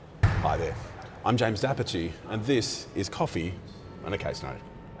Hi there, I'm James Dapachi, and this is Coffee and a Case Note.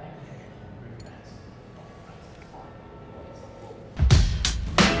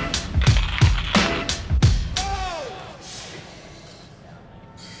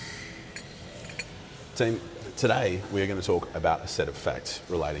 Team, today we are going to talk about a set of facts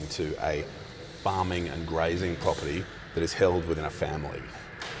relating to a farming and grazing property that is held within a family.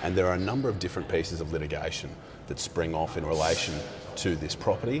 And there are a number of different pieces of litigation that spring off in relation to this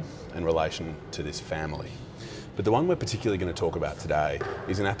property, in relation to this family. But the one we're particularly going to talk about today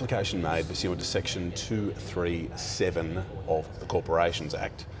is an application made pursuant to Section 237 of the Corporations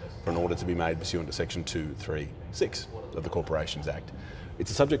Act for an order to be made pursuant to Section 236 of the Corporations Act.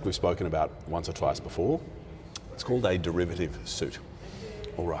 It's a subject we've spoken about once or twice before. It's called a derivative suit.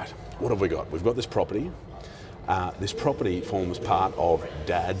 All right, what have we got? We've got this property. This property forms part of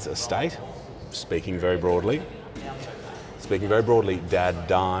Dad's estate, speaking very broadly. Dad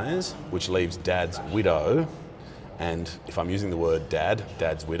dies, which leaves Dad's widow, and if I'm using the word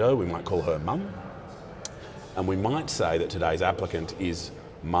Dad's widow, we might call her Mum. And we might say that today's applicant is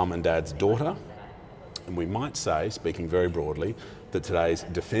Mum and Dad's daughter, and we might say, speaking very broadly, that today's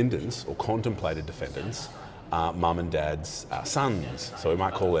defendants, or contemplated defendants, are Mum and Dad's sons, so we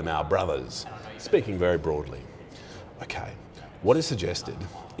might call them our brothers, speaking very broadly. Okay, what is suggested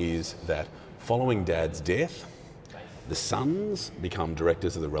is that following Dad's death, the sons become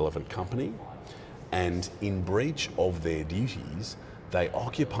directors of the relevant company, and in breach of their duties, they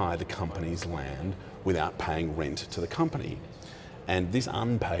occupy the company's land without paying rent to the company. And this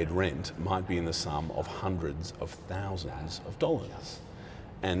unpaid rent might be in the sum of hundreds of thousands of dollars.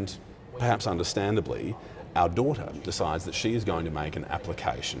 And perhaps understandably, our daughter decides that she is going to make an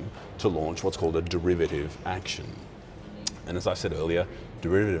application to launch what's called a derivative action. And as I said earlier,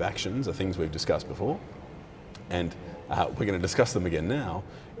 derivative actions are things we've discussed before, and we're going to discuss them again now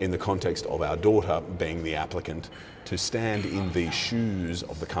in the context of our daughter being the applicant to stand in the shoes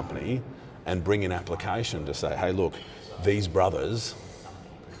of the company and bring an application to say, hey look, these brothers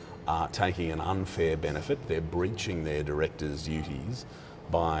are taking an unfair benefit, they're breaching their directors' duties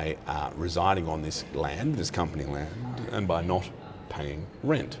by residing on this land, this company land, and by not paying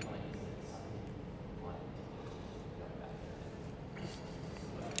rent.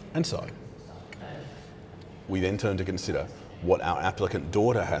 And so, we then turn to consider what our applicant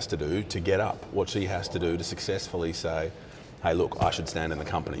daughter has to do to get up, what she has to do to successfully say, hey look, I should stand in the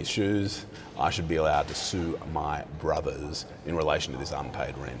company's shoes, I should be allowed to sue my brothers in relation to this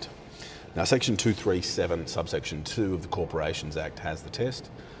unpaid rent. Now Section 237, subsection 2 of the Corporations Act has the test,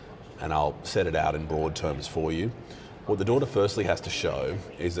 and I'll set it out in broad terms for you. What the daughter firstly has to show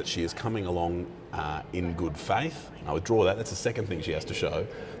is that she is coming along in good faith. I withdraw that, that's the second thing she has to show.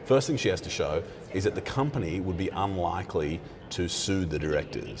 First thing she has to show is that the company would be unlikely to sue the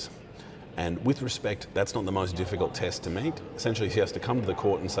directors. And with respect, that's not the most difficult test to meet. Essentially, she has to come to the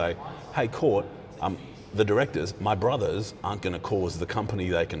court and say, hey court, the directors, my brothers, aren't going to cause the company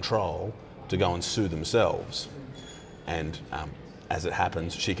they control to go and sue themselves. And as it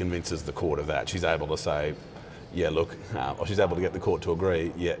happens, she convinces the court of that. She's able to say, yeah, look, or she's able to get the court to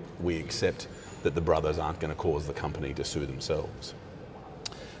agree, yeah, we accept that the brothers aren't going to cause the company to sue themselves.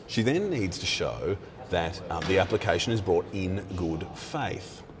 She then needs to show that the application is brought in good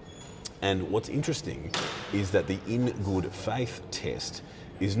faith. And what's interesting is that the in good faith test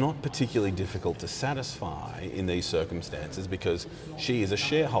is not particularly difficult to satisfy in these circumstances because she is a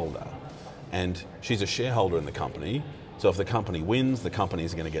shareholder, and she's a shareholder in the company. So if the company wins, the company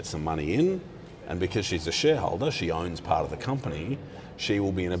is going to get some money in, and because she's a shareholder, she owns part of the company, she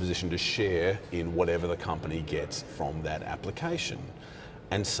will be in a position to share in whatever the company gets from that application.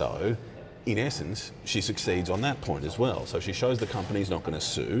 And so, in essence, she succeeds on that point as well. So she shows the company's not going to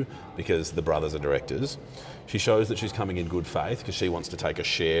sue because the brothers are directors. She shows that she's coming in good faith because she wants to take a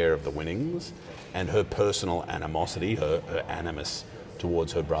share of the winnings, and her personal animosity, her animus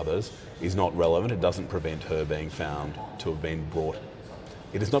towards her brothers is not relevant. It doesn't prevent her being found to have been brought.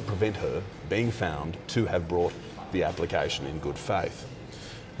 It does not prevent her being found to have brought the application in good faith.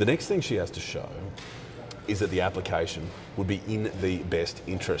 The next thing she has to show is that the application would be in the best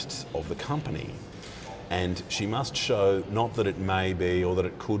interests of the company. And she must show not that it may be, or that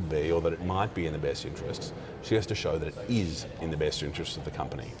it could be, or that it might be in the best interests. She has to show that it is in the best interests of the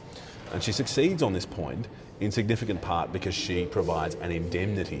company. And she succeeds on this point in significant part because she provides an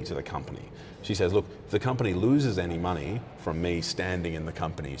indemnity to the company. She says, look, if the company loses any money from me standing in the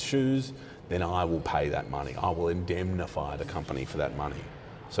company's shoes, then I will pay that money. I will indemnify the company for that money.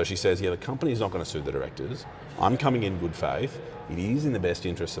 So she says, yeah, the company is not going to sue the directors. I'm coming in good faith. It is in the best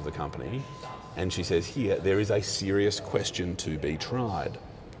interests of the company. And she says here, there is a serious question to be tried.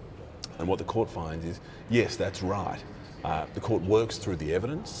 And what the court finds is, yes, that's right. The court works through the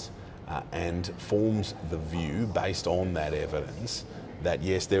evidence and forms the view based on that evidence that,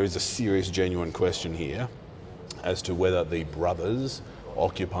 yes, there is a serious, genuine question here as to whether the brothers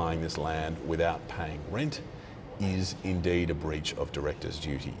occupying this land without paying rent is indeed a breach of directors'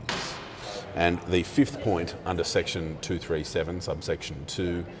 duties. And the fifth point under section 237, subsection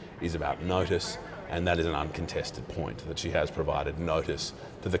 2, is about notice, and that is an uncontested point, that she has provided notice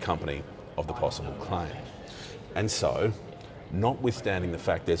to the company of the possible claim. And so, notwithstanding the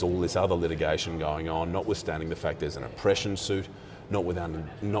fact there's all this other litigation going on, notwithstanding the fact there's an oppression suit,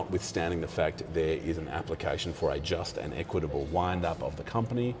 notwithstanding the fact there is an application for a just and equitable wind-up of the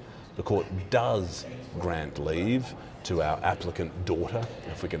company, the court does grant leave to our applicant daughter,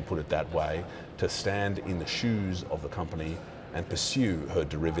 if we can put it that way, to stand in the shoes of the company and pursue her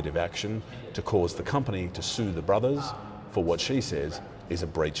derivative action to cause the company to sue the brothers for what she says is a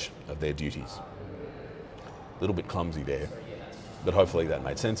breach of their duties. A little bit clumsy there, but hopefully that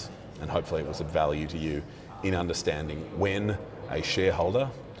made sense, and hopefully it was of value to you in understanding when a shareholder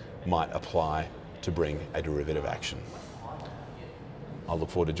might apply to bring a derivative action. I'll look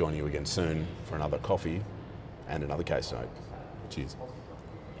forward to joining you again soon for another coffee and another case note. Cheers.